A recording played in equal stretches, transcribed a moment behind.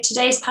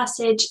Today's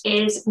passage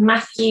is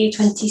Matthew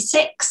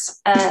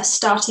 26,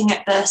 starting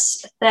at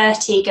verse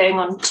 30, going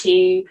on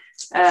to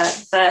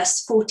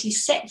verse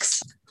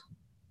 46.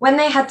 When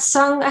they had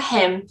sung a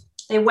hymn,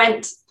 they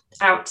went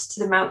out to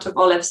the Mount of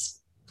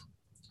Olives.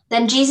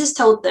 Then Jesus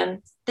told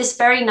them, "This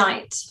very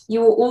night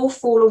you will all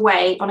fall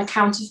away on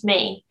account of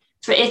me,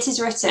 for it is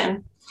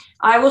written,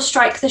 I will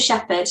strike the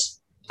shepherd,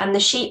 and the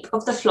sheep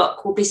of the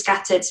flock will be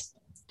scattered.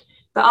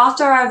 But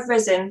after I have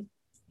risen,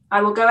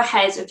 I will go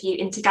ahead of you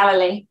into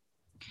Galilee."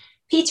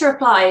 Peter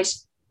replied,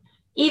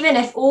 "Even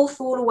if all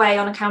fall away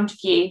on account of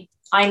you,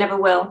 I never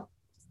will."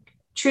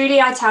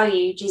 "Truly I tell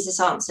you," Jesus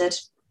answered,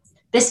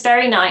 "this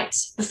very night,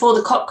 before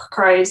the cock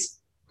crows,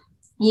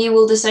 you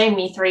will disown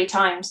me 3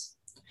 times.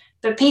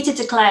 But Peter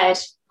declared,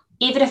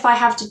 "Even if I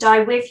have to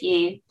die with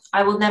you,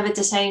 I will never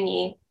disown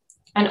you."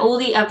 And all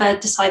the other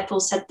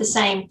disciples said the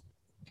same.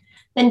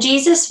 Then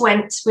Jesus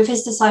went with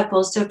his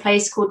disciples to a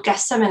place called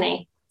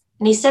Gethsemane,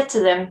 and he said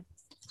to them,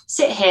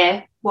 "Sit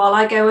here while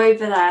I go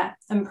over there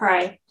and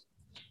pray."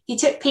 He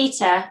took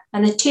Peter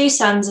and the 2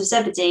 sons of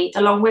Zebedee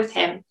along with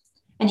him,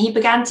 and he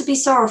began to be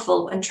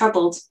sorrowful and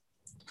troubled.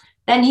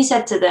 Then he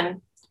said to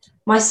them,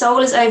 "My soul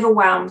is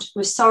overwhelmed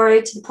with sorrow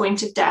to the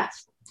point of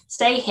death.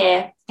 Stay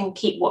here and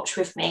keep watch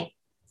with me."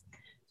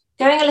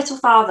 Going a little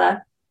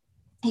farther,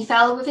 he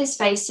fell with his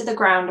face to the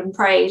ground and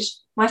prayed,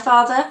 "My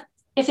Father,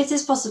 if it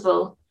is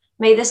possible,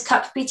 may this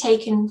cup be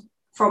taken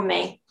from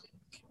me.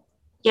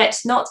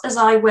 Yet not as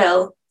I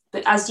will,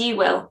 but as you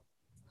will."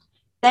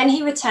 Then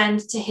he returned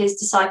to his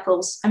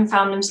disciples and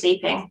found them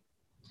sleeping.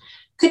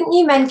 "Couldn't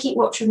you men keep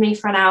watch with me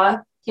for an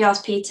hour?" he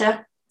asked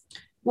Peter.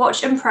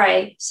 "Watch and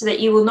pray so that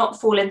you will not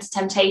fall into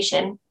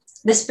temptation.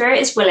 The spirit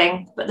is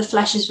willing, but the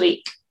flesh is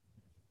weak."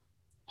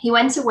 He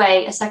went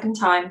away a second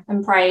time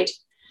and prayed,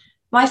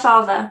 "My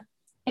Father,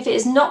 if it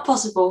is not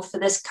possible for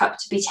this cup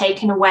to be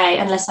taken away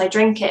unless I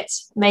drink it,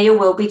 may your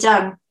will be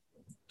done."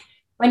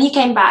 When he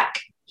came back,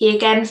 he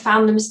again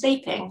found them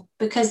sleeping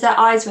because their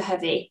eyes were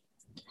heavy.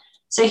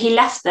 So he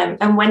left them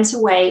and went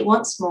away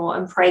once more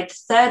and prayed the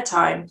 3rd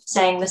time,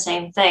 saying the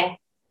same thing.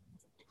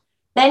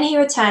 Then he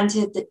returned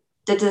to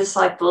the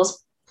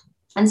disciples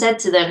and said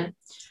to them,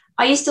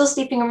 "Are you still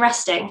sleeping and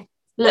resting?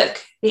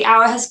 Look, the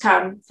hour has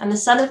come, and the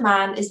Son of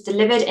Man is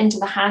delivered into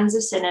the hands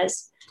of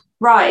sinners.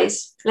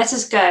 Rise, let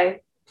us go.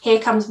 Here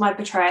comes my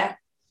betrayer."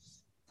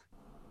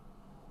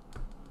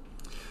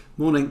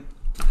 Morning.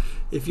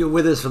 If you're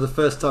with us for the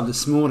first time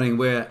this morning,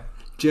 we're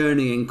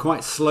journeying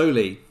quite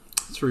slowly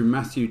through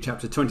Matthew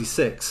chapter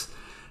 26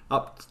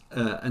 up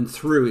and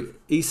through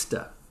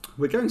Easter.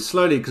 We're going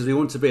slowly because we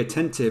want to be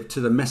attentive to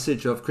the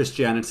message of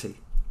Christianity.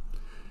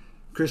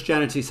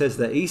 Christianity says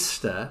that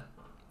Easter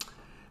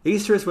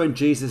is when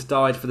Jesus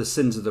died for the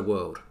sins of the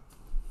world.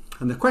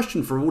 And the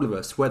question for all of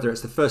us, whether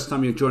it's the first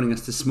time you're joining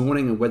us this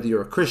morning and whether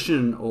you're a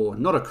Christian or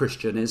not a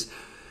Christian, is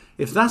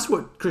if that's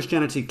what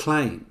Christianity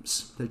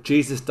claims, that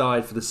Jesus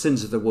died for the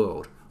sins of the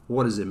world,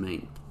 what does it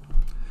mean?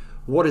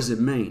 What does it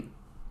mean?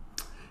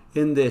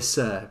 In this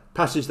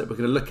passage that we're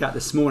going to look at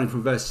this morning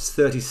from verses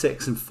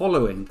 36 and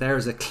following, there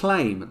is a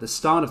claim at the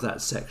start of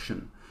that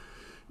section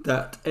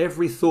that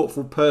every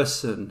thoughtful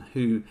person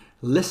who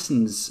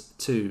listens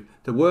to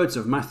the words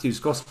of Matthew's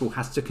gospel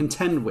has to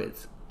contend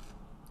with.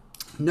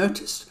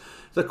 Notice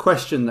the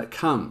question that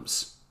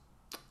comes.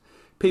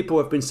 People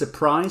have been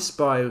surprised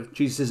by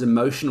Jesus'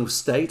 emotional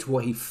state,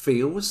 what he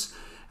feels.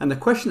 And the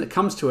question that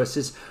comes to us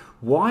is,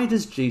 why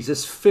does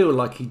Jesus feel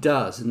like he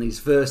does in these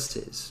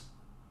verses?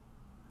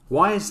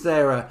 Why is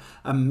there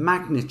a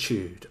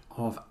magnitude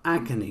of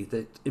agony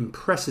that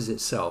impresses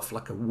itself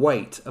like a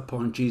weight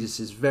upon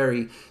Jesus'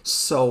 very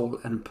soul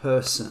and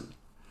person?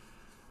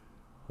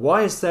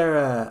 Why is there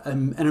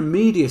an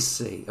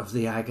immediacy of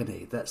the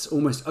agony that's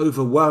almost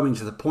overwhelming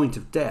to the point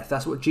of death?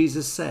 That's what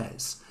Jesus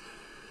says.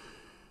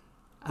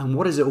 And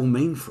what does it all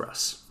mean for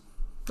us?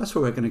 That's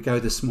where we're going to go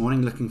this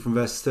morning, looking from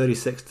verse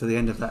 36 to the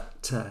end of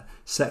that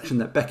section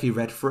that Becky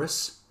read for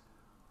us.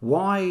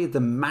 Why the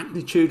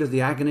magnitude of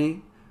the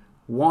agony?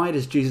 Why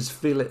does Jesus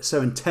feel it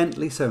so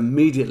intently, so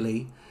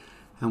immediately?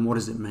 And what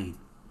does it mean?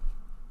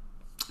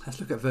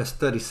 Let's look at verse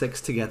 36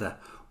 together.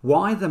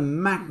 Why the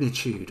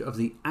magnitude of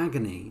the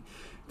agony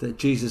that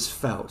Jesus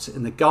felt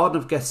in the Garden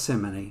of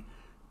Gethsemane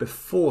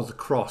before the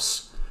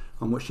cross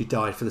on which he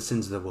died for the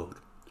sins of the world?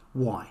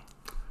 Why?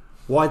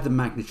 Why the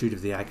magnitude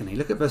of the agony?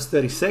 Look at verse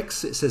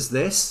 36. It says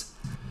this,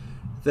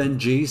 "Then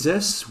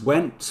Jesus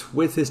went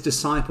with his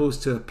disciples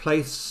to a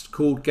place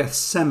called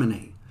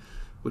Gethsemane,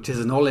 which is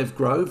an olive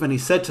grove, and he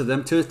said to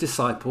his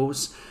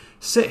disciples,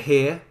 'Sit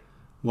here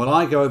while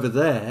I go over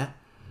there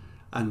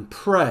and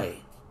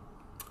pray.'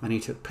 And he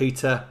took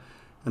Peter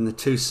and the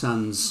 2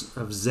 sons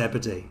of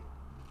Zebedee."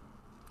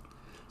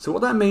 So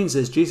what that means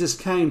is Jesus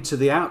came to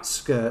the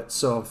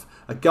outskirts of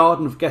a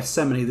Garden of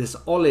Gethsemane, this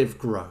olive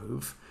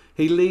grove.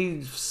 He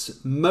leaves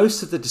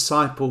most of the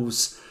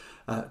disciples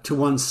to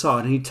one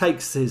side, and he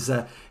takes his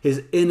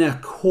inner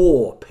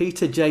core,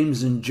 Peter,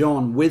 James and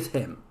John, with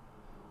him.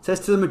 Says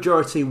to the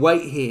majority,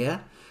 "Wait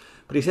here."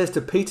 But he says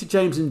to Peter,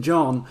 James and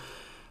John,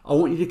 "I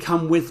want you to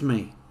come with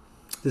me.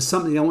 There's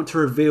something I want to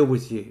reveal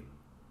with you."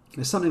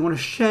 There's something I want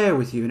to share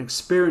with you, an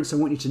experience I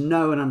want you to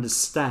know and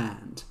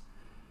understand.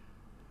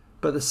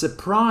 But the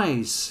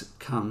surprise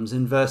comes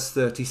in verse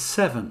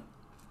 37.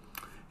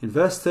 In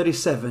verse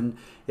 37,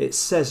 it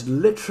says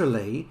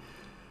literally,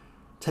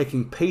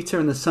 taking Peter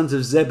and the sons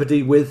of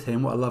Zebedee with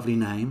him, what a lovely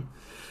name,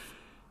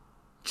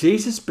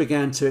 Jesus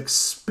began to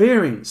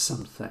experience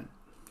something.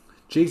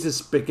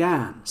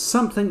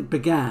 Something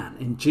began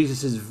in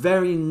Jesus'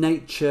 very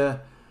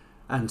nature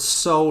and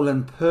soul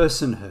and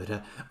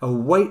personhood. A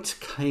weight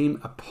came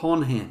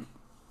upon him.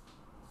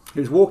 He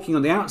was walking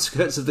on the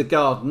outskirts of the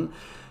garden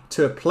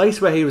to a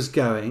place where he was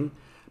going,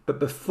 but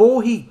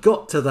before he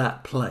got to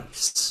that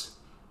place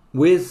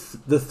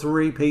with the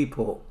three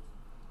people,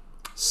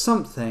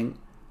 something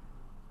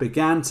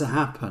began to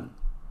happen.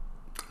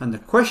 And the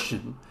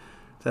question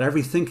that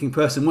every thinking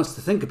person wants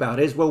to think about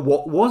is, well,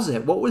 what was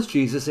it? What was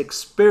Jesus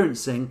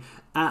experiencing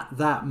at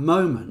that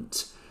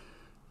moment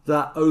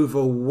that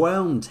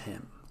overwhelmed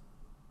him?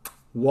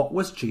 What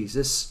was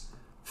Jesus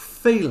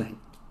feeling?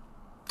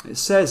 It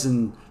says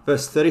in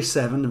verse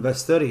 37 and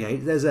verse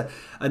 38, there's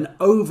an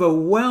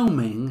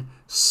overwhelming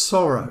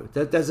sorrow.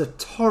 There's a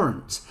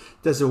torrent.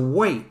 There's a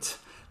weight.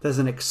 There's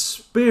an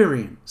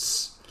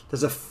experience.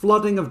 There's a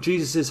flooding of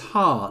Jesus'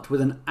 heart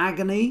with an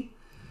agony,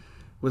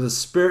 with a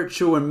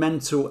spiritual and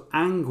mental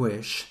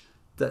anguish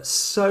that's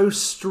so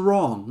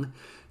strong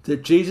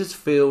that Jesus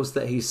feels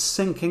that he's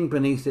sinking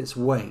beneath its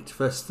weight.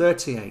 Verse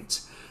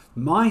 38,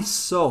 my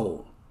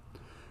soul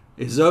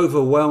is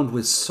overwhelmed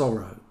with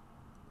sorrow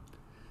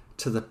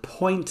to the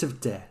point of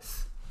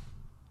death.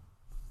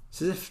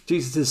 It's as if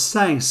Jesus is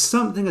saying,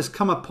 something has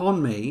come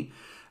upon me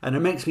and it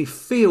makes me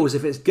feel as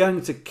if it's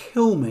going to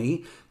kill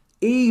me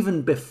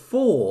even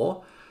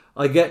before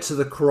I get to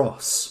the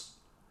cross.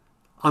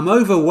 I'm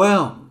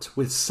overwhelmed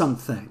with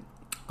something.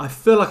 I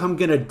feel like I'm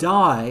going to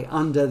die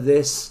under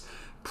this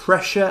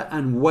pressure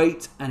and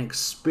weight and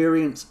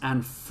experience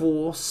and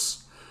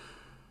force.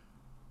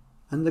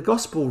 And the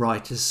gospel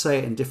writers say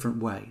it in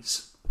different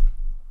ways.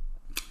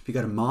 If you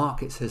go to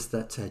Mark, it says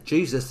that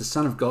Jesus, the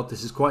Son of God,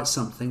 this is quite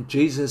something.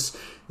 Jesus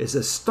is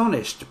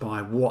astonished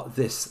by what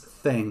this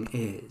thing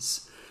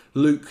is.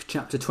 Luke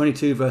chapter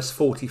 22, verse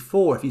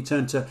 44, if you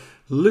turn to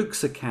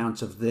Luke's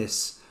account of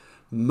this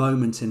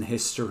moment in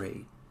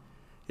history,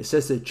 it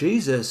says that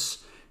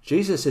Jesus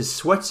is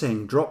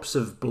sweating drops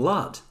of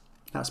blood.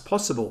 That's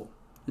possible.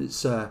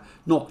 It's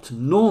not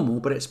normal,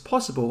 but it's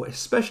possible,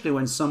 especially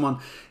when someone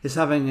is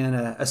having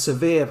a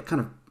severe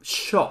kind of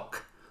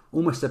shock,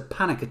 almost a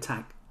panic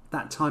attack,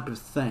 that type of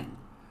thing.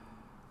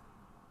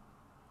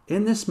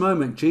 In this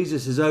moment,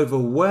 Jesus is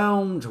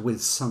overwhelmed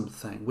with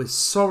something, with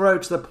sorrow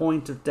to the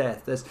point of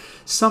death. There's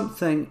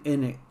something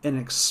in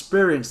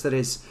experience that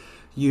is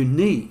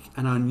unique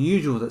and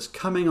unusual that's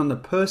coming on the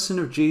person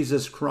of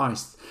Jesus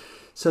Christ,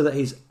 so that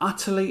he's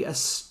utterly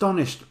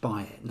astonished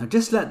by it. Now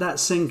just let that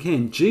sink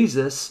in.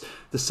 Jesus,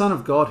 the Son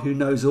of God who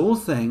knows all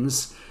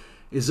things,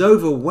 is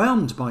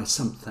overwhelmed by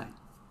something.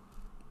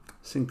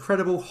 It's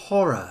incredible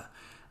horror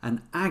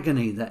and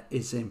agony that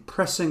is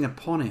impressing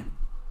upon him.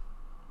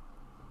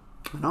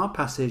 And our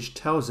passage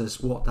tells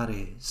us what that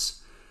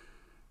is.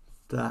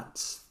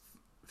 That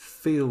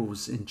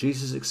feels in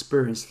Jesus'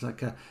 experience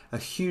like a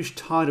huge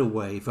tidal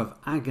wave of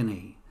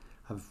agony,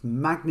 of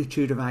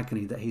magnitude of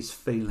agony that he's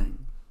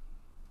feeling.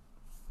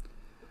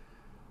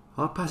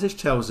 Our passage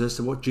tells us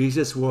that what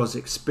Jesus was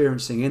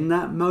experiencing in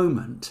that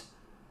moment,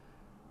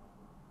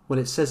 well,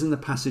 it says in the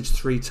passage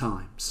 3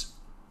 times.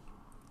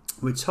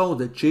 We're told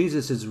that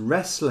Jesus is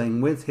wrestling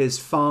with his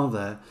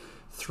Father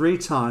 3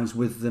 times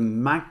with the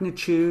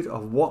magnitude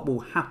of what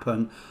will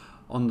happen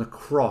on the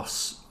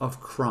cross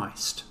of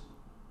Christ.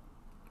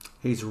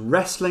 He's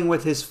wrestling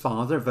with his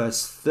Father.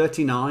 Verse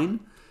 39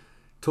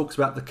 talks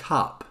about the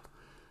cup.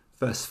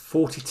 Verse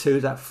 42,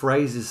 that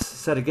phrase is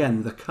said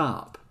again, the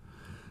cup.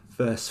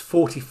 Verse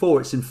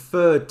 44, it's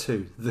inferred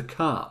to, the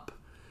cup.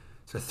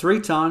 So 3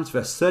 times,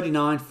 verse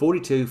 39,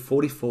 42,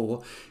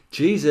 44,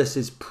 Jesus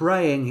is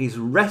praying, he's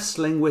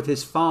wrestling with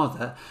his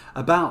Father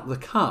about the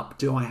cup.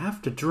 Do I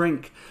have to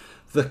drink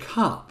the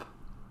cup?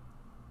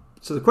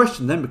 So the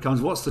question then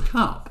becomes, what's the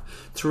cup?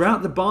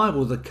 Throughout the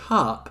Bible, the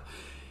cup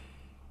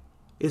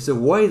is a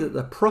way that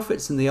the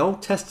prophets in the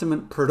Old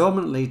Testament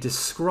predominantly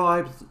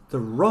describe the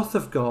wrath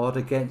of God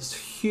against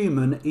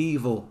human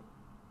evil.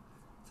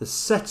 The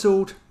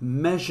settled,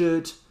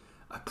 measured,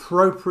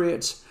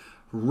 appropriate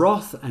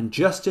wrath and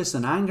justice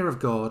and anger of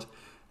God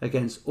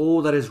against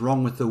all that is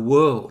wrong with the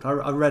world.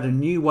 I read a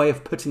new way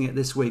of putting it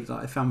this week that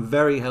I found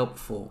very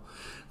helpful.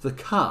 The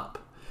cup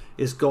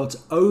is God's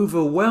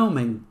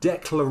overwhelming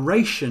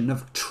declaration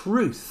of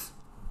truth,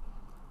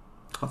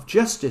 of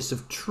justice,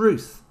 of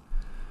truth.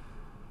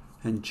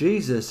 And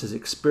Jesus is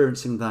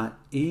experiencing that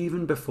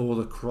even before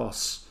the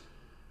cross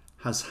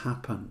has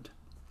happened.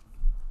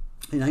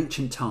 In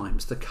ancient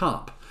times, the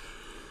cup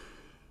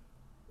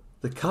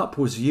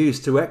was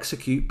used to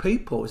execute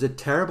people. It was a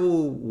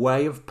terrible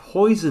way of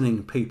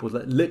poisoning people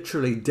that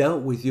literally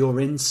dealt with your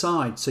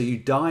inside. So you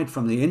died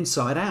from the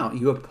inside out.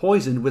 You were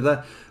poisoned with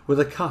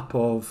a cup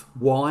of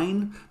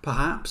wine,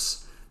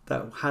 perhaps,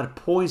 that had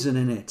poison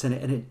in it, and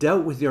it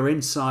dealt with your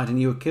inside, and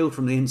you were killed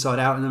from the inside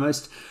out in the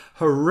most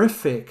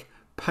horrific,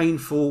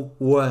 painful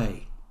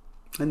way.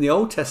 In the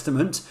Old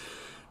Testament,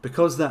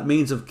 because that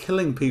means of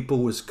killing people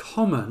was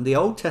common, the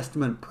Old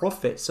Testament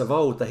prophets of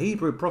old, the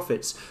Hebrew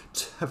prophets,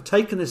 have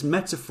taken this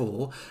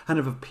metaphor and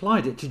have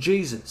applied it to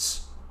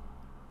Jesus.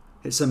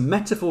 It's a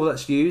metaphor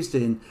that's used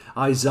in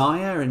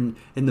Isaiah and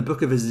in the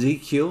book of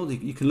Ezekiel.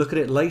 You can look at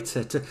it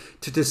later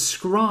to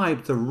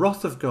describe the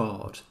wrath of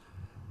God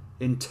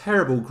in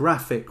terrible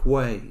graphic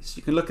ways.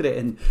 You can look at it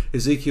in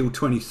Ezekiel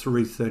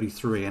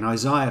 23:33 and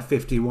Isaiah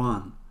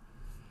 51.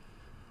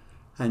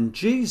 And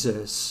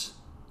Jesus,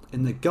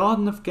 in the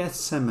Garden of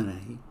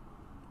Gethsemane,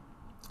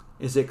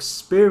 is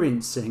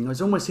experiencing,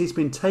 it's almost he's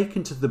been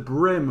taken to the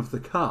brim of the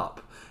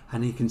cup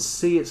and he can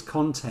see its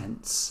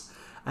contents.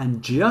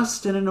 And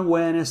just in an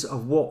awareness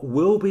of what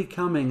will be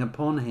coming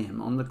upon him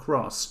on the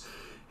cross,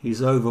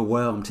 he's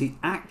overwhelmed. He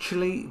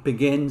actually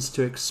begins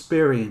to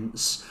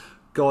experience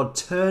God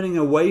turning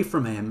away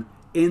from him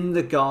in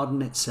the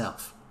garden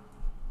itself.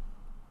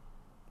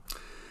 I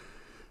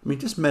mean,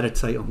 just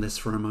meditate on this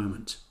for a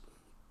moment.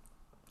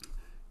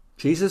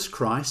 Jesus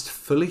Christ,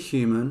 fully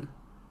human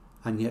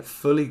and yet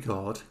fully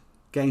God,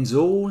 gains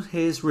all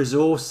his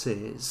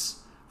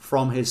resources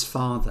from his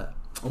Father.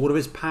 All of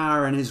his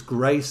power and his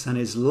grace and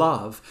his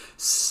love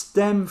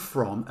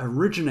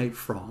originate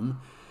from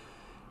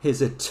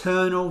his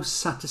eternal,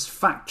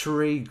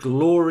 satisfactory,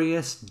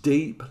 glorious,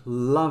 deep,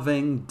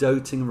 loving,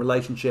 doting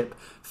relationship,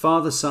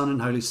 Father, Son,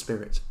 and Holy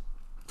Spirit.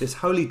 This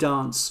holy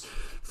dance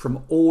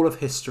from all of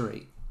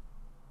history.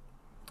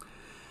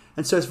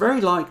 And so it's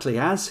very likely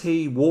as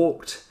he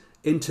walked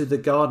into the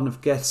Garden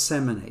of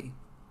Gethsemane,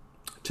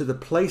 to the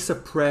place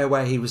of prayer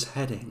where he was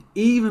heading,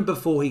 even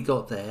before he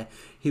got there,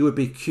 he would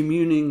be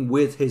communing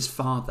with his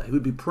Father. He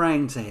would be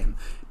praying to him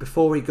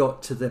before he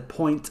got to the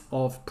point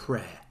of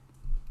prayer,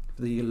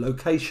 the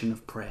location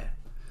of prayer.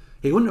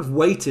 He wouldn't have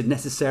waited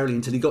necessarily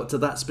until he got to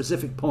that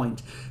specific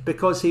point,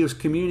 because he was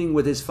communing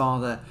with his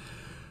Father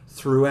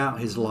throughout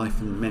his life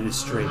and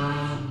ministry.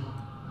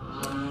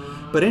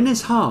 But in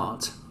his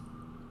heart,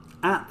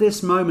 at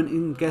this moment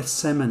in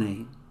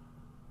Gethsemane,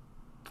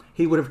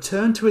 he would have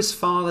turned to his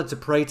Father to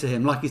pray to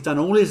him like he's done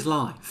all his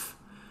life.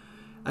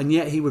 And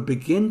yet he would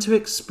begin to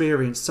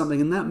experience something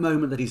in that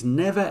moment that he's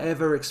never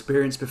ever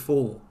experienced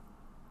before.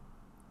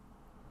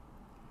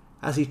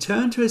 As he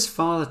turned to his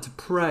Father to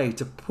pray,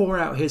 to pour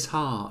out his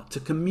heart,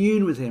 to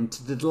commune with him,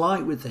 to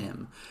delight with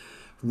him,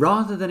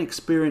 rather than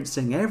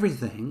experiencing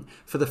everything,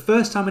 for the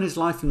first time in his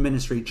life and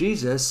ministry,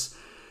 Jesus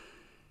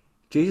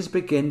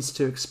begins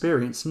to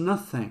experience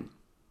nothing.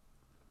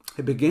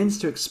 He begins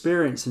to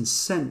experience and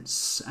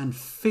sense and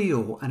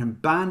feel an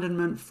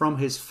abandonment from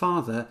his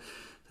Father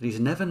that he's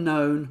never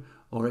known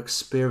or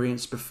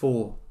experienced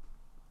before.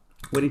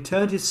 When he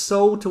turned his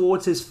soul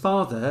towards his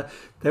Father,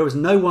 there was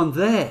no one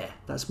there.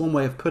 That's one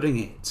way of putting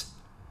it.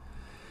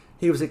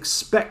 He was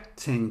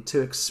expecting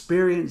to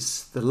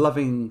experience the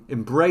loving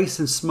embrace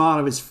and smile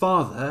of his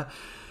Father,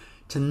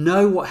 to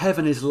know what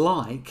heaven is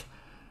like,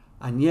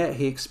 and yet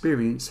he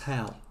experienced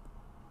hell.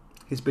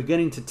 He's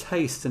beginning to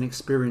taste and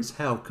experience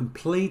hell,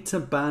 complete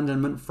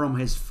abandonment from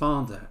his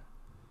Father.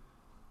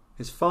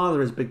 His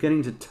Father is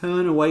beginning to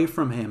turn away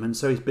from him, and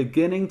so he's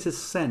beginning to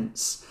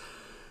sense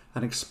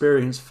and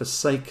experience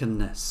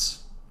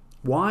forsakenness.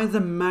 Why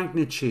the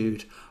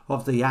magnitude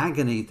of the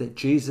agony that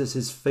Jesus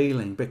is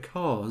feeling?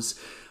 Because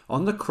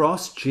on the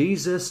cross,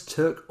 Jesus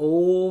took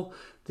all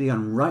the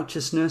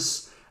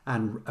unrighteousness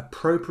and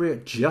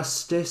appropriate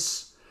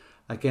justice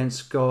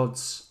against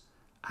God's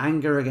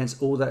anger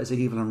against all that is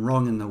evil and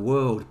wrong in the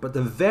world. But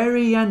the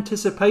very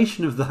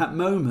anticipation of that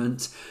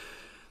moment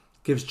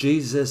gives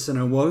Jesus an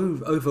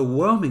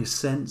overwhelming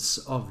sense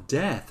of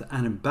death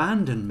and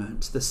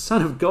abandonment. The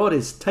Son of God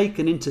is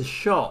taken into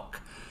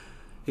shock.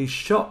 He's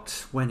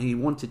shocked when he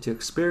wanted to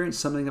experience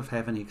something of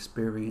heaven, he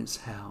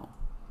experienced hell.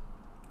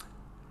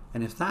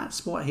 And if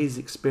that's what he's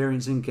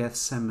experiencing in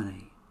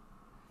Gethsemane,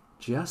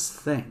 just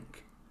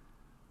think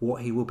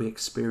what he will be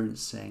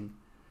experiencing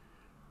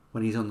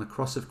when he's on the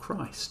cross of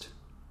Christ,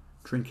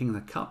 drinking the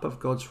cup of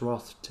God's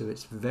wrath to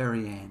its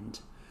very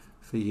end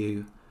for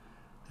you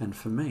and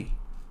for me.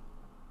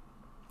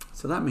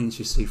 So that means,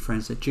 you see,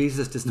 friends, that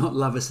Jesus does not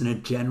love us in a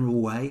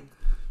general way,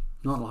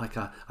 not like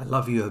I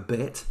love you a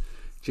bit.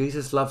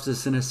 Jesus loves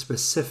us in a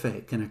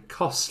specific, in a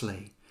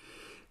costly,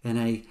 in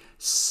a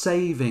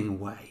saving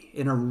way,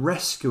 in a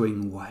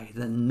rescuing way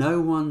that no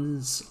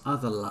one's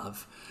other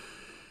love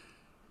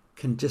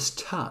can just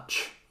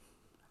touch.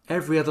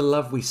 Every other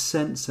love we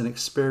sense and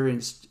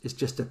experience is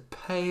just a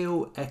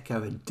pale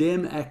echo, a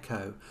dim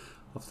echo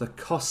of the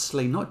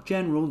costly, not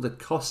general, the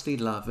costly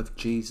love of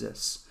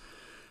Jesus.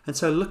 And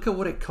so look at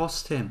what it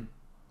cost him.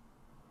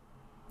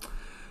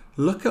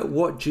 Look at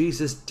what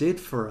Jesus did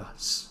for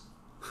us.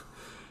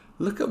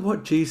 Look at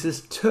what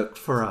Jesus took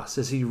for us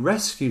as he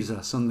rescues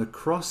us on the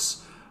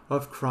cross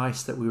of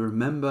Christ that we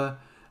remember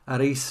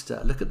at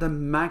Easter. Look at the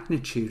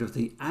magnitude of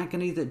the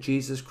agony that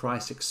Jesus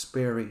Christ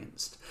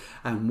experienced.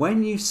 And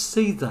when you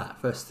see that,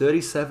 verse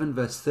 37,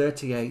 verse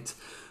 38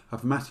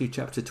 of Matthew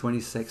chapter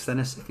 26, then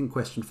a second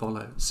question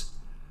follows.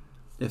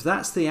 If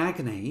that's the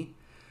agony,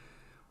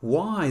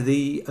 why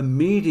the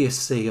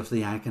immediacy of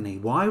the agony?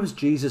 Why was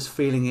Jesus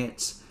feeling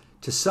it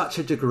to such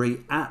a degree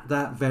at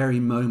that very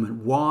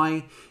moment?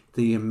 Why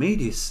the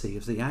immediacy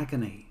of the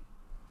agony?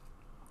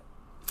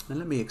 And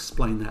let me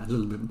explain that a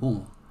little bit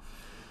more.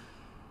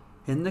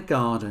 In the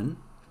garden,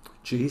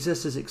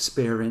 Jesus is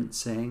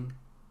experiencing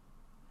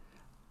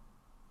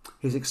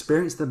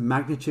the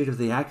magnitude of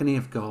the agony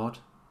of God,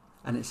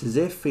 and it's as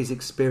if he's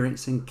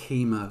experiencing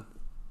chemo.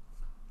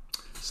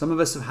 Some of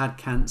us have had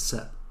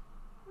cancer.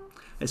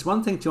 It's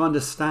one thing to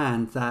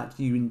understand that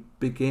you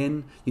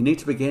need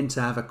to begin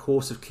to have a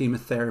course of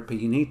chemotherapy.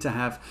 You need to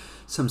have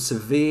some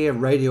severe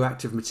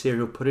radioactive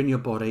material put in your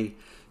body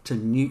to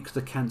nuke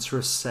the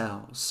cancerous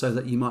cells so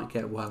that you might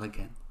get well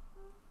again.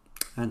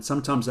 And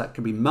sometimes that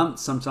can be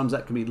months, sometimes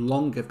that can be a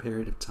longer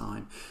period of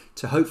time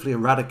to hopefully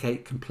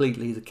eradicate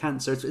completely the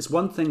cancer. It's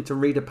one thing to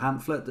read a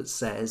pamphlet that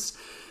says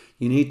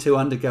you need to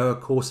undergo a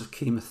course of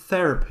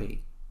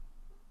chemotherapy,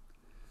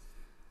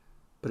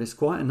 but it's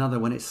quite another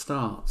when it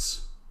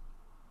starts,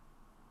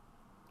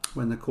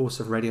 when the course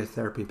of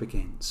radiotherapy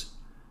begins,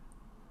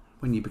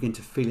 when you begin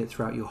to feel it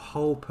throughout your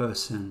whole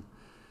person,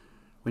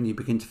 when you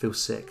begin to feel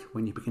sick,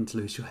 when you begin to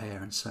lose your hair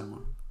and so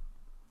on.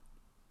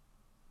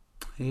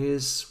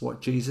 Here's what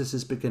Jesus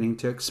is beginning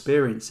to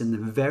experience in the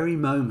very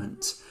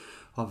moment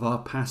of our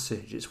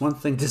passage. It's one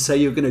thing to say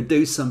you're going to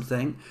do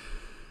something,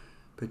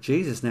 but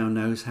Jesus now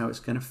knows how it's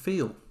going to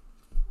feel.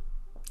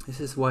 This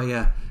is the way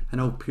an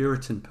old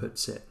Puritan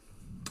puts it,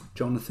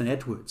 Jonathan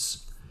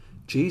Edwards.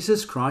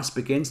 Jesus Christ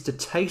begins to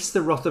taste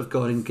the wrath of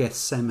God in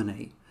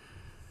Gethsemane.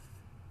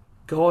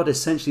 God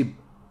essentially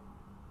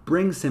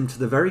brings him to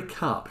the very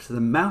cup, to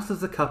the mouth of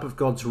the cup of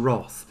God's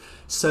wrath,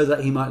 so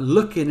that he might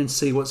look in and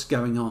see what's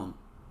going on.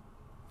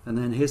 And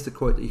then here's the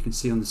quote that you can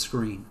see on the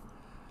screen.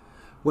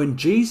 When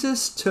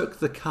Jesus took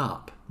the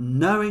cup,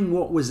 knowing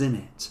what was in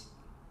it,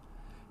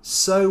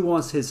 so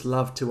was his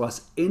love to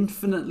us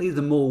infinitely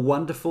the more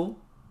wonderful,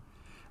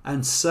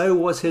 and so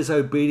was his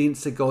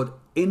obedience to God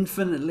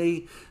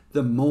infinitely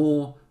the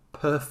more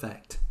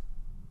perfect.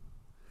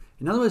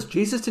 In other words,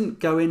 Jesus didn't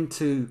go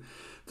into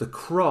the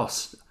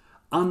cross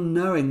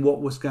unknowing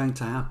what was going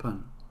to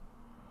happen.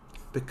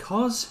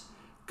 Because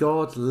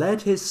God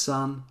led his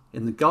son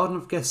in the Garden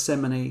of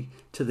Gethsemane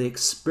to the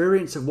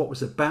experience of what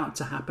was about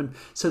to happen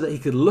so that he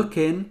could look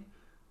in.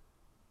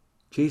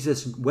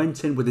 Jesus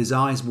went in with his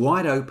eyes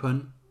wide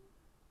open.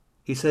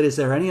 He said, is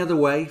there any other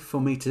way for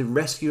me to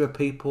rescue a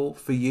people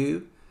for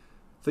you,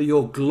 for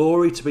your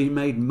glory to be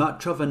made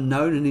much of and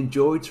known and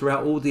enjoyed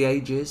throughout all the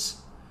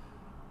ages?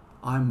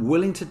 I'm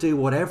willing to do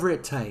whatever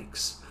it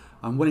takes.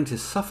 I'm willing to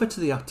suffer to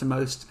the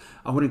uttermost.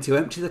 I'm willing to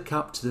empty the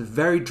cup to the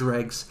very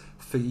dregs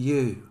for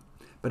you.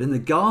 But in the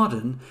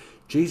garden,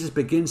 Jesus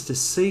begins to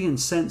see and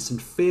sense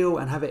and feel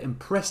and have it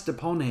impressed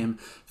upon him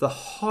the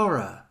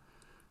horror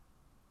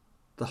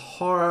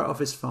of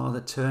his Father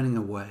turning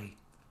away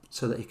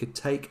so that he could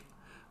take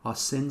our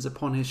sins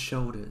upon his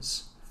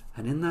shoulders.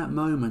 And in that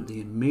moment,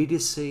 the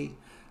immediacy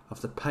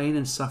of the pain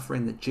and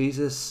suffering that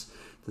Jesus,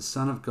 the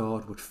Son of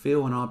God, would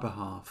feel on our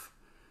behalf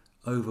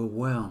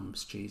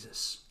overwhelms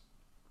Jesus.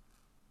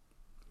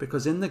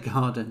 Because in the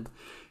garden,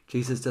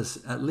 Jesus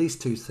does at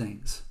least two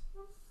things.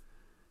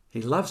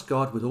 He loves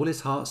God with all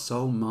his heart,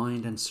 soul,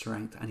 mind and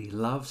strength, and he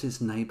loves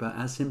his neighbour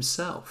as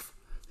himself.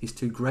 These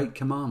two great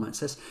commandments.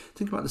 Let's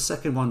think about the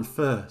second one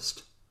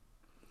first.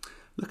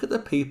 Look at the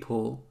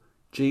people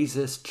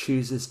Jesus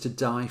chooses to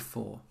die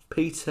for.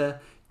 Peter,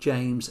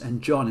 James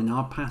and John in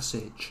our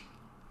passage.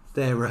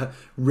 They're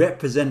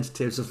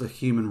representatives of the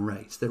human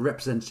race. They're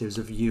representatives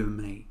of you and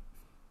me.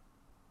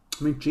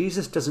 I mean,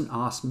 Jesus doesn't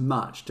ask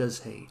much,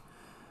 does he?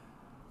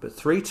 But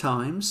 3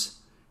 times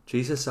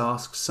Jesus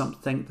asks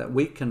something that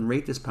we can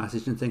read this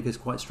passage and think is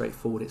quite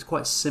straightforward. It's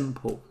quite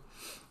simple.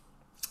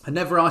 I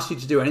never asked you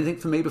to do anything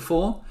for me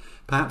before.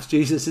 Perhaps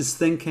Jesus is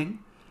thinking,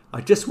 I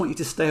just want you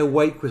to stay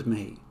awake with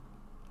me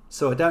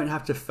so I don't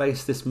have to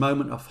face this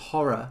moment of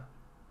horror,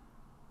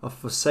 of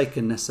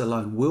forsakenness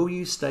alone. Will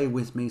you stay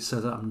with me so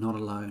that I'm not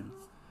alone?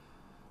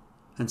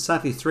 And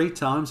sadly, 3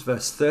 times,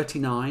 verse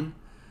 39,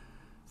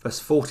 verse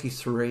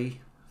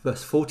 43,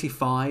 verse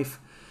 45,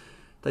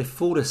 they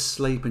fall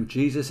asleep and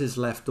Jesus is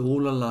left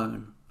all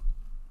alone.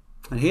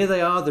 And here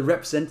they are, the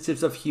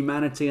representatives of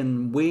humanity,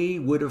 and we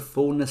would have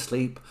fallen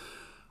asleep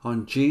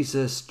on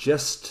Jesus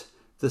just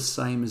the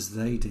same as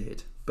they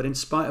did. But in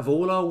spite of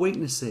all our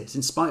weaknesses,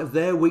 in spite of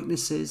their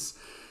weaknesses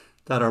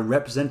that are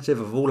representative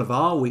of all of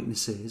our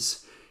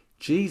weaknesses,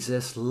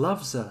 Jesus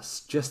loves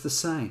us just the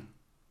same.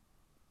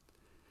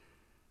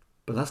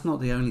 But that's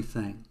not the only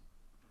thing.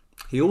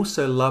 He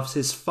also loves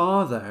his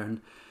Father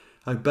and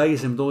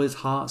obeys him with all his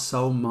heart,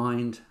 soul,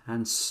 mind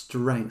and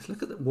strength.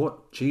 Look at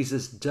what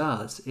Jesus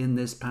does in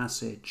this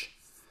passage.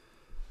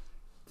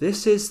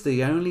 This is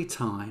the only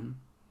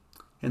time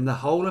in the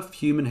whole of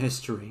human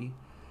history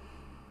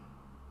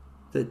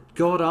that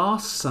God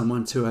asks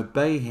someone to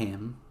obey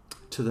him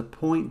to the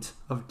point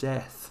of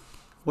death.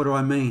 What do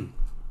I mean?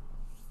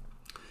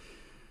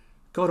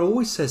 God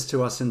always says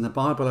to us in the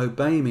Bible,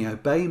 obey me,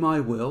 obey my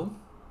will.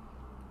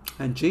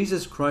 And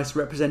Jesus Christ,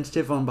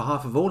 representative on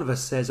behalf of all of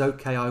us, says,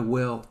 okay, I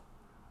will.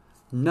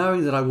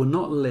 Knowing that I will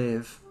not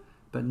live,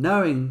 but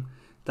knowing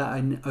that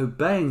in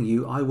obeying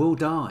you, I will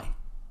die.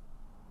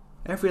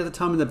 Every other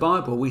time in the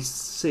Bible, we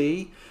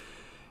see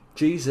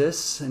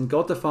Jesus and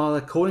God the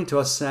Father calling to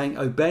us saying,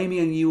 obey me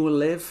and you will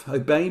live.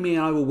 Obey me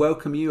and I will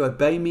welcome you.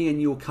 Obey me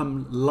and you will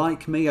come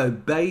like me.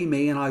 Obey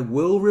me and I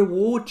will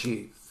reward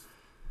you.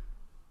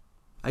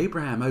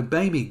 Abraham,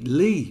 obey me,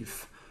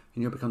 leave,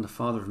 and you'll become the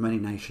father of many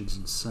nations,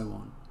 and so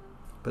on.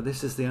 But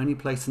this is the only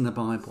place in the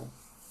Bible,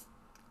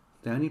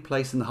 the only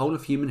place in the whole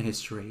of human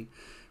history,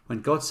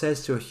 when God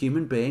says to a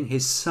human being,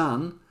 his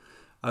son,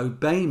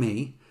 obey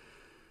me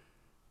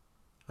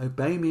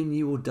and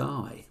you will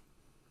die.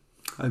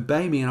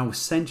 Obey me and I will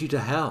send you to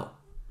hell.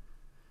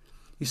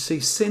 You see,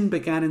 sin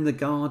began in the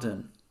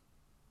garden.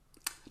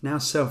 Now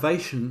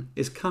salvation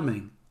is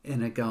coming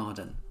in a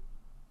garden.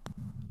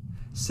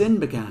 Sin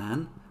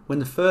began when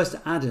the first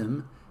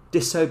Adam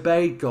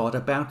disobeyed God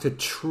about a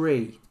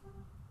tree.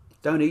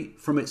 Don't eat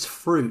from its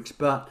fruit.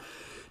 But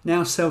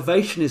now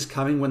salvation is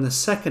coming when the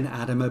second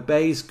Adam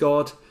obeys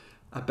God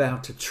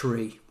about a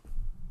tree.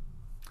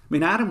 I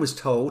mean, Adam was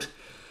told,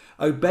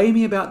 obey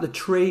me about the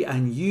tree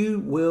and you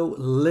will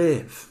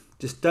live.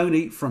 Just don't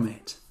eat from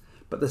it.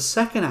 But the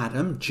second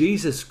Adam,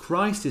 Jesus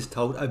Christ, is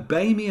told,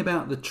 obey me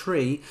about the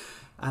tree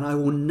and I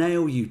will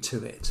nail you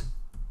to it.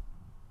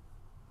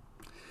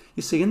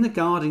 You see, in the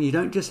garden, you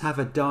don't just have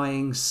a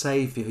dying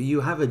Saviour,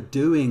 you have a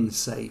doing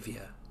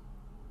Saviour.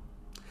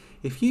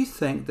 If you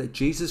think that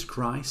Jesus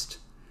Christ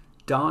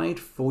died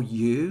for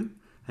you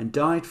and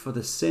died for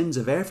the sins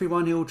of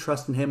everyone who will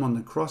trust in him on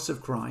the cross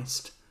of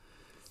Christ,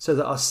 so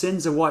that our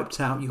sins are wiped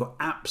out, you're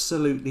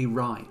absolutely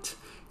right.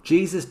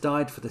 Jesus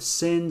died for the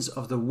sins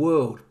of the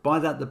world. By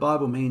that, the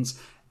Bible means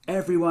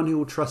everyone who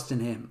will trust in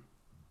him.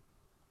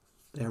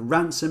 They're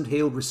ransomed,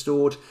 healed,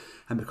 restored,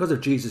 and because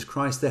of Jesus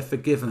Christ, they're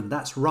forgiven.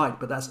 That's right,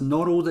 but that's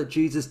not all that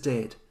Jesus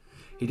did.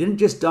 He didn't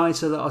just die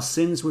so that our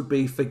sins would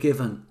be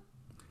forgiven.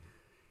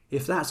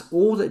 If that's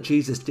all that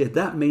Jesus did,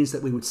 that means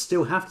that we would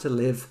still have to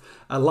live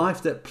a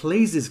life that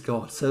pleases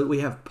God, so that we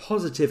have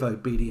positive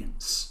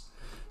obedience,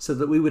 so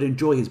that we would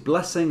enjoy his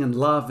blessing and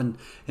love and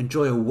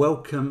enjoy a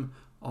welcome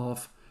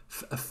of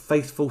a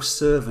faithful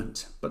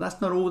servant. But that's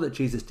not all that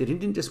Jesus did. He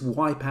didn't just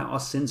wipe out our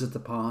sins of the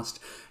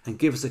past and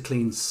give us a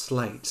clean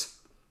slate.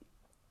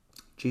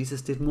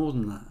 Jesus did more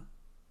than that.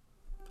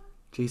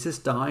 Jesus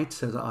died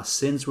so that our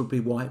sins would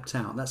be wiped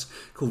out. That's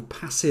called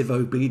passive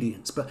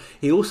obedience. But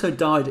he also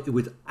died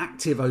with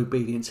active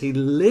obedience. He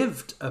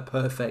lived a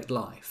perfect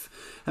life.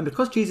 And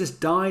because Jesus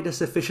died a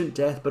sufficient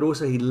death, but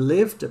also he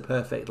lived a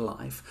perfect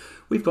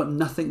life, we've got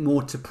nothing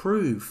more to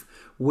prove.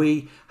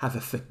 We have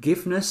a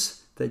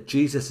forgiveness that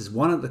Jesus has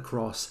won at the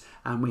cross,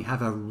 and we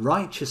have a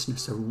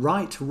righteousness, a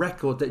right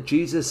record that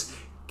Jesus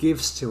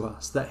gives to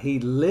us, that he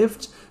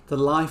lived the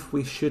life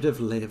we should have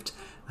lived,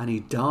 and he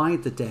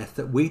died the death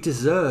that we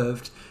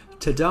deserved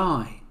to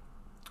die.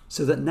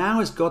 So that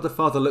now as God the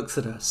Father looks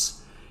at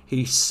us,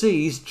 he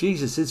sees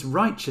Jesus'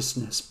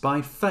 righteousness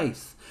by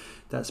faith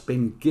that's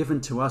been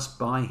given to us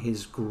by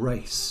his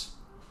grace.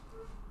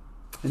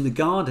 In the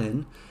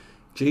garden,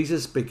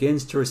 Jesus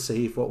begins to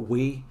receive what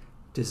we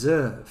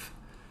deserve,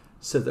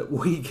 so that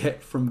we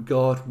get from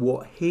God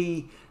what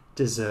he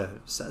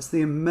deserves. That's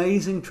the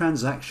amazing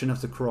transaction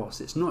of the cross.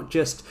 It's not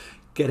just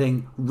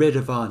getting rid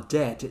of our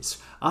debt. It's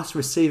us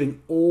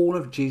receiving all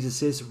of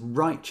Jesus'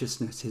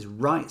 righteousness, his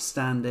right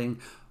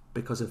standing,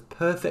 because of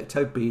perfect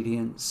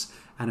obedience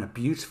and a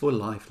beautiful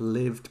life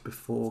lived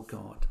before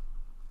God.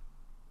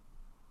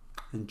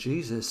 And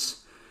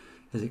Jesus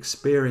is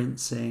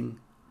experiencing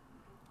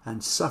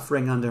and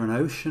suffering under an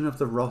ocean of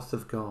the wrath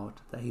of God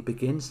that he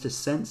begins to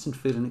sense and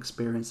feel and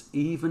experience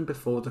even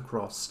before the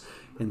cross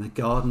in the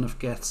Garden of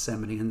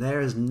Gethsemane. And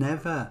there has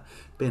never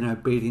been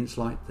obedience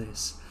like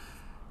this,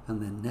 and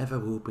there never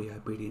will be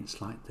obedience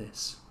like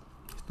this.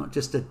 It's not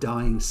just a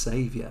dying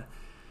Saviour.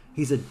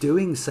 He's a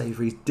doing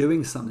Saviour. He's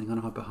doing something on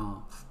our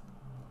behalf.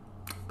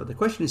 But the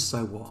question is,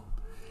 so what?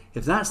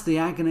 If that's the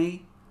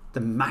agony, the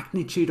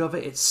magnitude of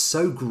it, it's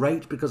so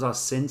great because our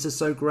sins are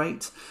so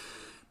great,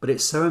 but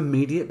it's so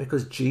immediate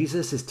because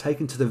Jesus is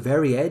taken to the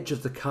very edge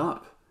of the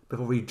cup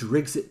before he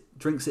drinks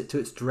it to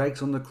its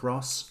dregs on the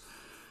cross.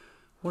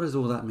 What does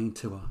all that mean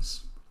to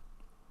us?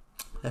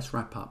 Let's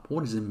wrap up.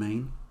 What does it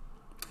mean?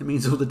 It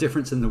means all the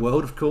difference in the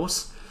world, of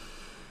course.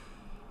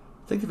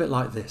 Think of it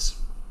like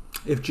this.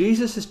 If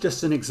Jesus is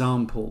just an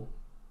example,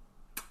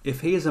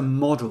 if he is a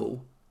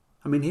model,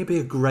 I mean, he'd be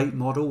a great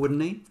model,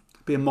 wouldn't he?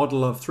 He'd be a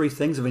model of three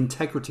things: of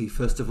integrity,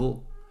 first of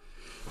all.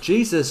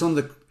 Jesus in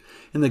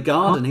the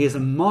garden, he is a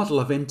model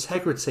of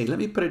integrity. Let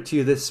me put it to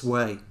you this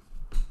way.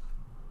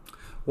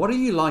 What are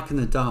you like in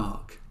the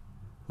dark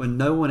when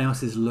no one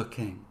else is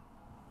looking?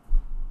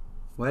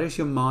 Where does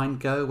your mind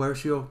go? Where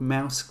does your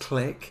mouse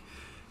click?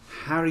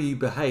 How do you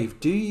behave?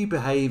 Do you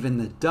behave in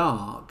the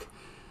dark,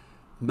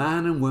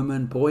 man and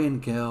woman, boy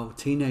and girl,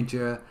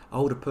 teenager,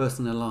 older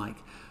person alike?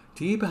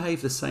 Do you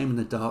behave the same in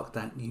the dark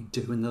that you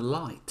do in the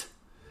light?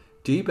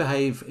 Do you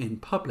behave in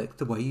public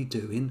the way you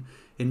do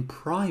in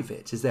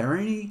private? Is there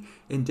any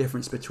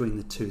indifference between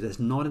the two? There's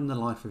not in the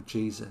life of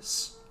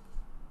Jesus.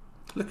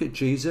 Look at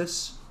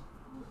Jesus.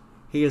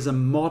 He is a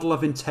model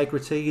of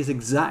integrity. He's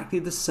exactly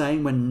the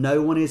same when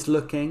no one is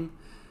looking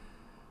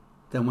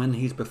than when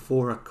he's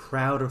before a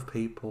crowd of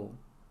people.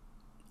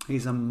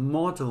 He's a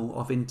model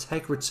of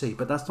integrity,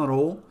 but that's not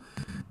all.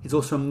 He's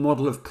also a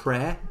model of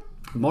prayer.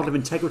 A model of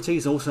integrity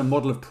is also a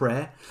model of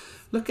prayer.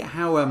 Look at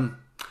how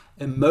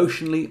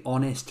emotionally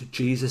honest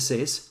Jesus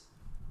is.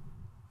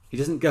 He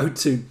doesn't go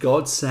to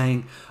God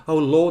saying, "Oh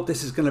Lord,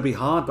 this is going to be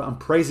hard, but I'm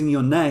praising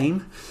your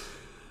name.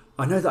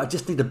 I know that I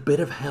just need a bit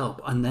of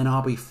help and then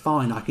I'll be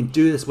fine. I can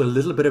do this with a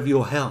little bit of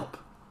your help."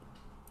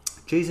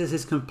 Jesus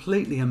is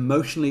completely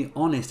emotionally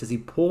honest as he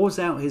pours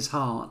out his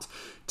heart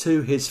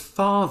to his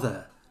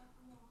Father.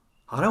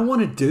 "I don't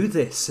want to do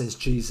this," says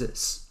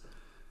Jesus.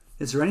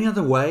 "Is there any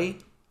other way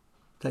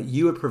that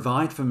you would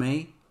provide for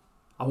me?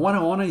 I want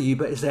to honor you,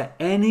 but is there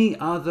any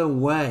other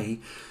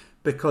way?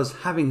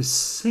 Because having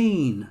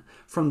seen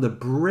from the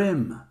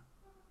brim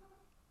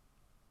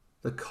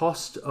the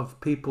cost of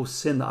people's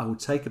sin that I will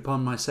take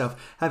upon myself,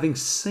 having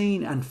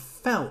seen and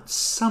felt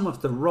some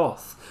of the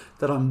wrath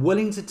that I'm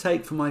willing to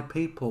take for my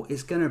people,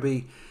 is going to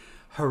be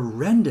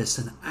horrendous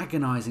and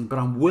agonizing, but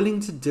I'm willing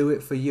to do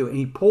it for you." And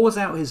he pours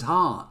out his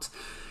heart.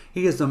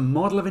 He is a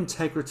model of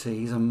integrity.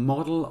 He's a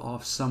model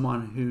of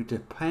someone who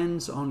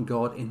depends on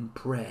God in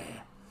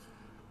prayer.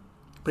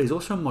 But he's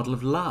also a model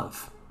of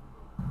love.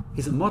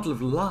 He's a model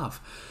of love.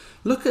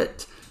 Look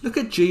at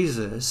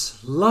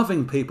Jesus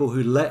loving people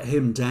who let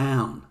him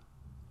down.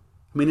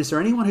 I mean, is there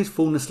anyone who's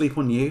fallen asleep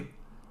on you?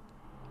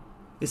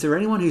 Is there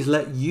anyone who's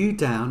let you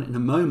down in a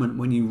moment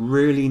when you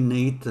really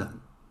need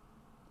them?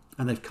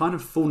 And they've kind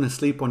of fallen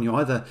asleep on you,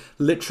 either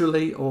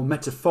literally or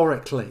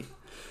metaphorically.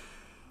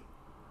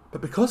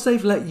 But because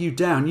they've let you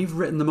down, you've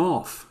written them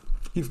off.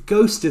 You've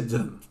ghosted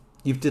them.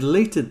 You've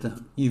deleted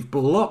them. You've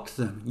blocked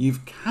them.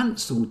 You've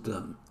cancelled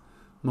them.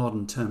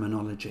 Modern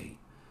terminology.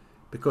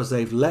 Because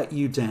they've let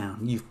you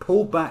down. You've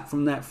pulled back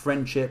from that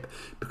friendship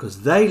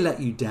because they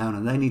let you down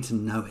and they need to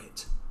know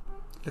it.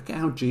 Look at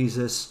how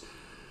Jesus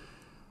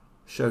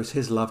shows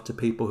his love to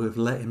people who have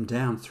let him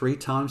down. 3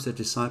 times the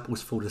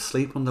disciples fall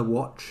asleep on the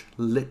watch,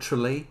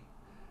 literally,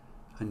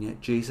 and yet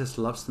Jesus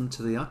loves them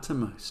to the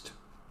uttermost.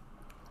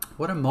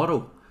 What a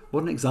model,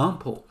 what an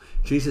example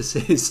Jesus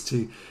is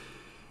to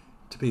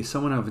be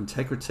someone of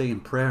integrity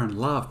and prayer and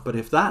love. But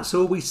if that's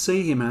all we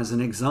see him as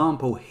an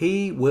example,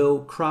 he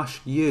will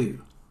crush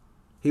you.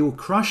 He will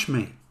crush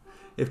me.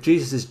 If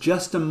Jesus is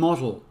just a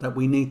model that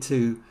we need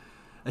to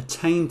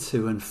attain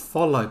to and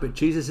follow, but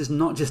Jesus is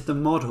not just a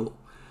model.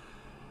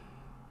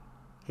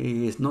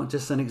 He is not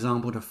just an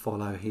example to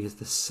follow. He is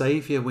the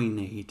Saviour we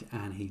need,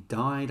 and he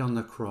died on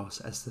the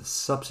cross as the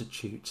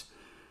substitute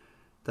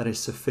that is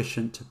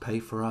sufficient to pay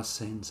for our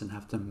sins and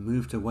have them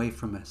moved away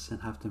from us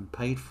and have them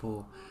paid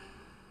for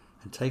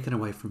and taken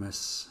away from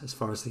us as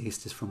far as the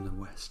east is from the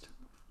west.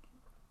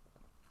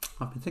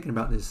 I've been thinking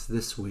about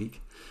this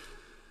week.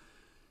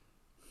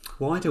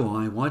 Why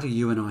do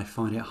you and I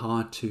find it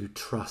hard to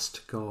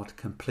trust God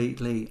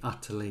completely,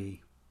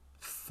 utterly,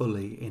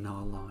 fully in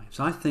our lives?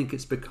 I think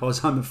it's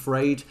because I'm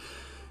afraid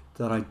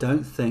that I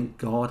don't think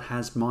God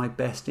has my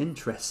best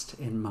interest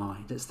in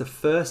mind. It's the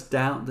first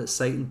doubt that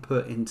Satan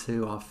put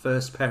into our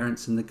first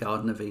parents in the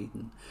Garden of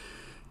Eden.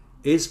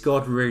 Is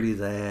God really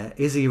there?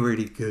 Is he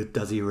really good?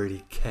 Does he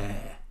really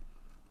care?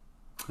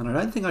 And I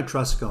don't think I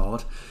trust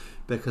God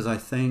because I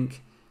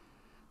think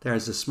there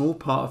is a small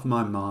part of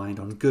my mind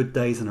on good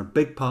days and a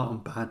big part on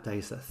bad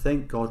days that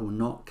think God will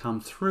not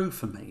come through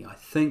for me. I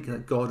think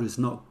that God is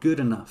not good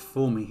enough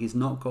for me. He's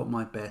not got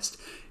my best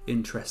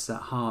interests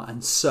at heart.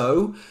 And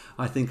so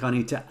I think I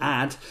need to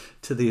add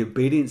to the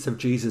obedience of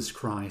Jesus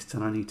Christ,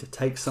 and I need to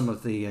take some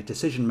of the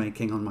decision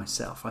making on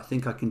myself. I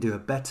think I can do a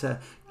better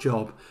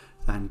job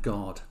than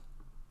God.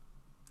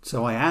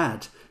 So I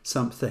add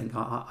something.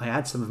 I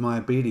add some of my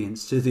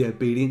obedience to the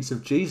obedience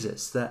of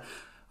Jesus that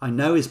I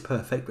know is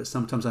perfect, but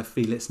sometimes I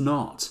feel it's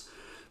not.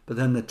 But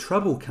then the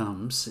trouble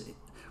comes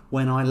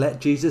when I let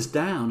Jesus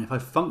down. If I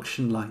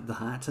function like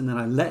that and then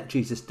I let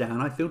Jesus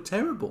down, I feel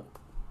terrible.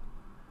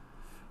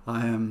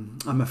 I'm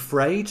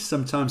afraid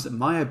sometimes that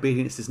my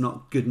obedience is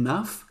not good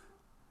enough.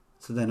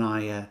 So then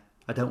I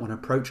don't want to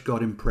approach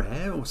God in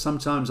prayer. Or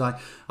sometimes I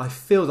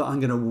feel that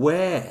I'm going to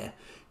wear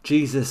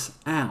Jesus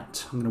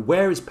out. I'm going to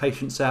wear his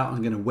patience out.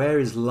 I'm going to wear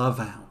his love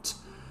out.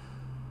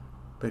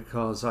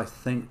 Because I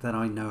think that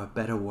I know a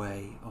better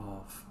way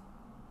of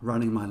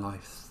running my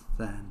life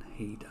than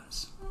he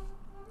does.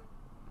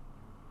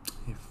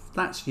 If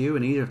that's you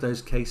in either of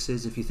those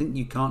cases, if you think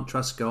you can't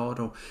trust God,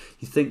 or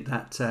you think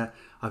that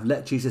I've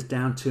let Jesus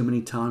down too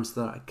many times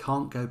that I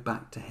can't go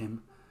back to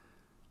him,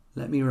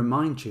 let me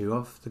remind you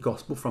of the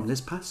gospel from this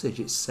passage.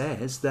 It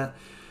says that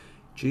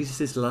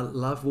Jesus'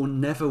 love will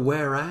never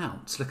wear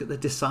out. Look at the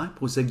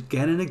disciples.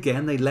 Again and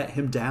again, they let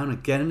him down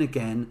again and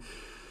again.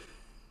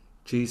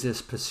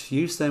 Jesus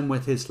pursues them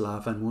with his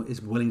love and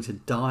is willing to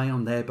die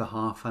on their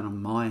behalf and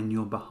on my and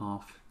your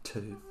behalf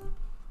too.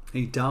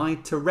 He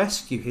died to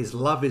rescue. His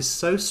love is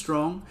so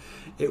strong,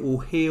 it will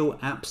heal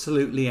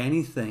absolutely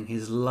anything.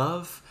 His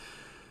love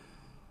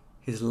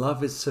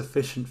is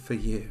sufficient for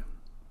you.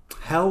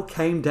 Hell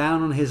came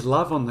down on his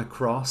love on the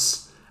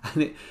cross,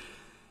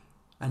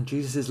 and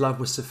Jesus' love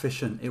was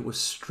sufficient. It was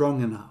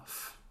strong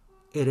enough.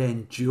 It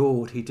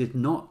endured. He did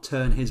not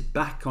turn his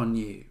back on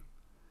you.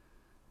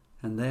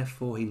 And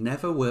therefore he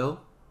never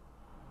will.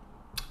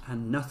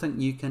 And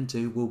nothing you can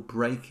do will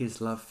break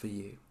his love for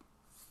you.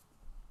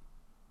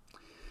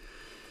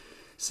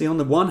 See, on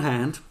the one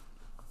hand,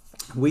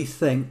 we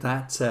think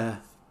that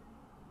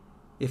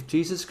if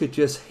Jesus could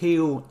just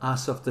heal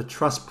us of the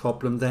trust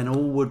problem, then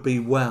all would be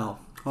well.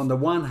 On the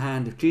one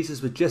hand, if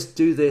Jesus would just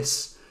do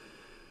this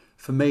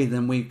for me,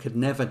 then we could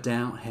never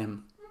doubt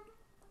him.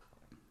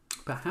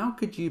 But how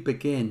could you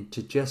begin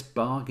to just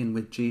bargain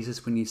with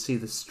Jesus when you see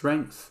the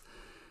strength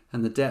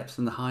and the depth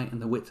and the height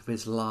and the width of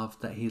his love,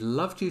 that he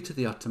loved you to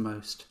the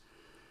uttermost,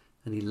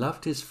 and he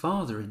loved his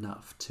Father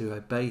enough to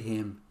obey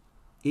him,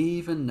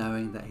 even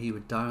knowing that he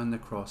would die on the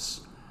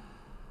cross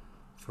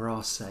for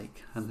our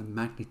sake, and the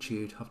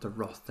magnitude of the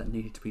wrath that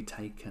needed to be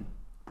taken.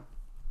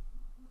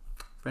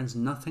 Friends,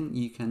 nothing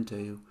you can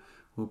do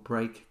will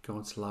break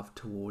God's love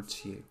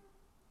towards you.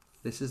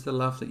 This is the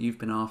love that you've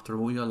been after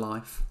all your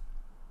life.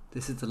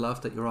 This is the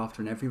love that you're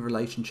after in every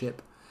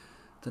relationship,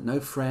 that no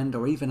friend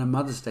or even a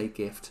Mother's Day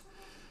gift.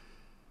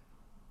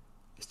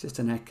 It's just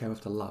an echo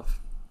of the love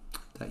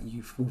that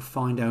you will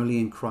find only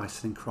in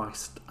Christ and in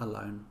Christ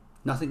alone.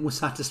 Nothing will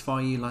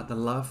satisfy you like the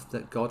love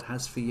that God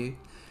has for you,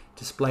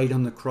 displayed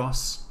on the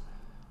cross.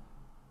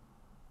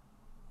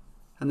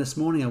 And this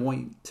morning I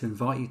want to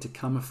invite you to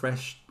come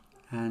afresh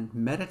and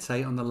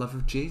meditate on the love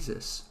of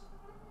Jesus.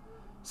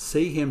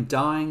 See him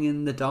dying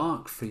in the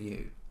dark for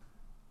you.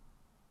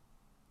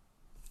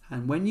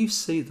 And when you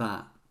see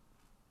that,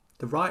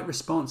 the right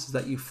response is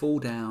that you fall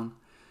down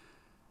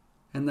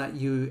and that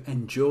you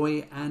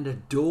enjoy and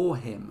adore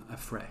him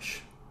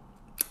afresh.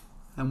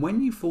 And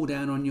when you fall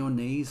down on your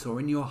knees or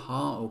in your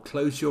heart or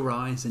close your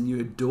eyes and you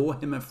adore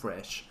him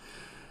afresh,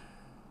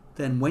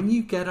 then when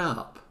you get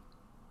up,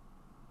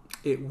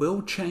 it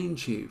will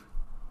change you.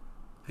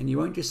 And you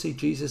won't just see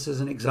Jesus as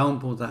an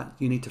example that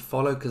you need to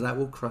follow, because that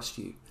will crush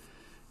you.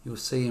 You'll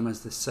see him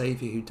as the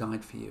Saviour who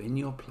died for you in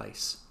your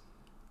place,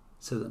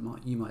 so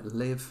that you might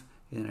live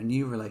in a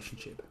new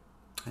relationship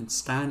and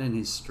stand in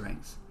his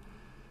strength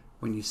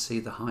when you see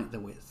the height, the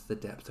width, the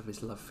depth of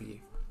his love for you.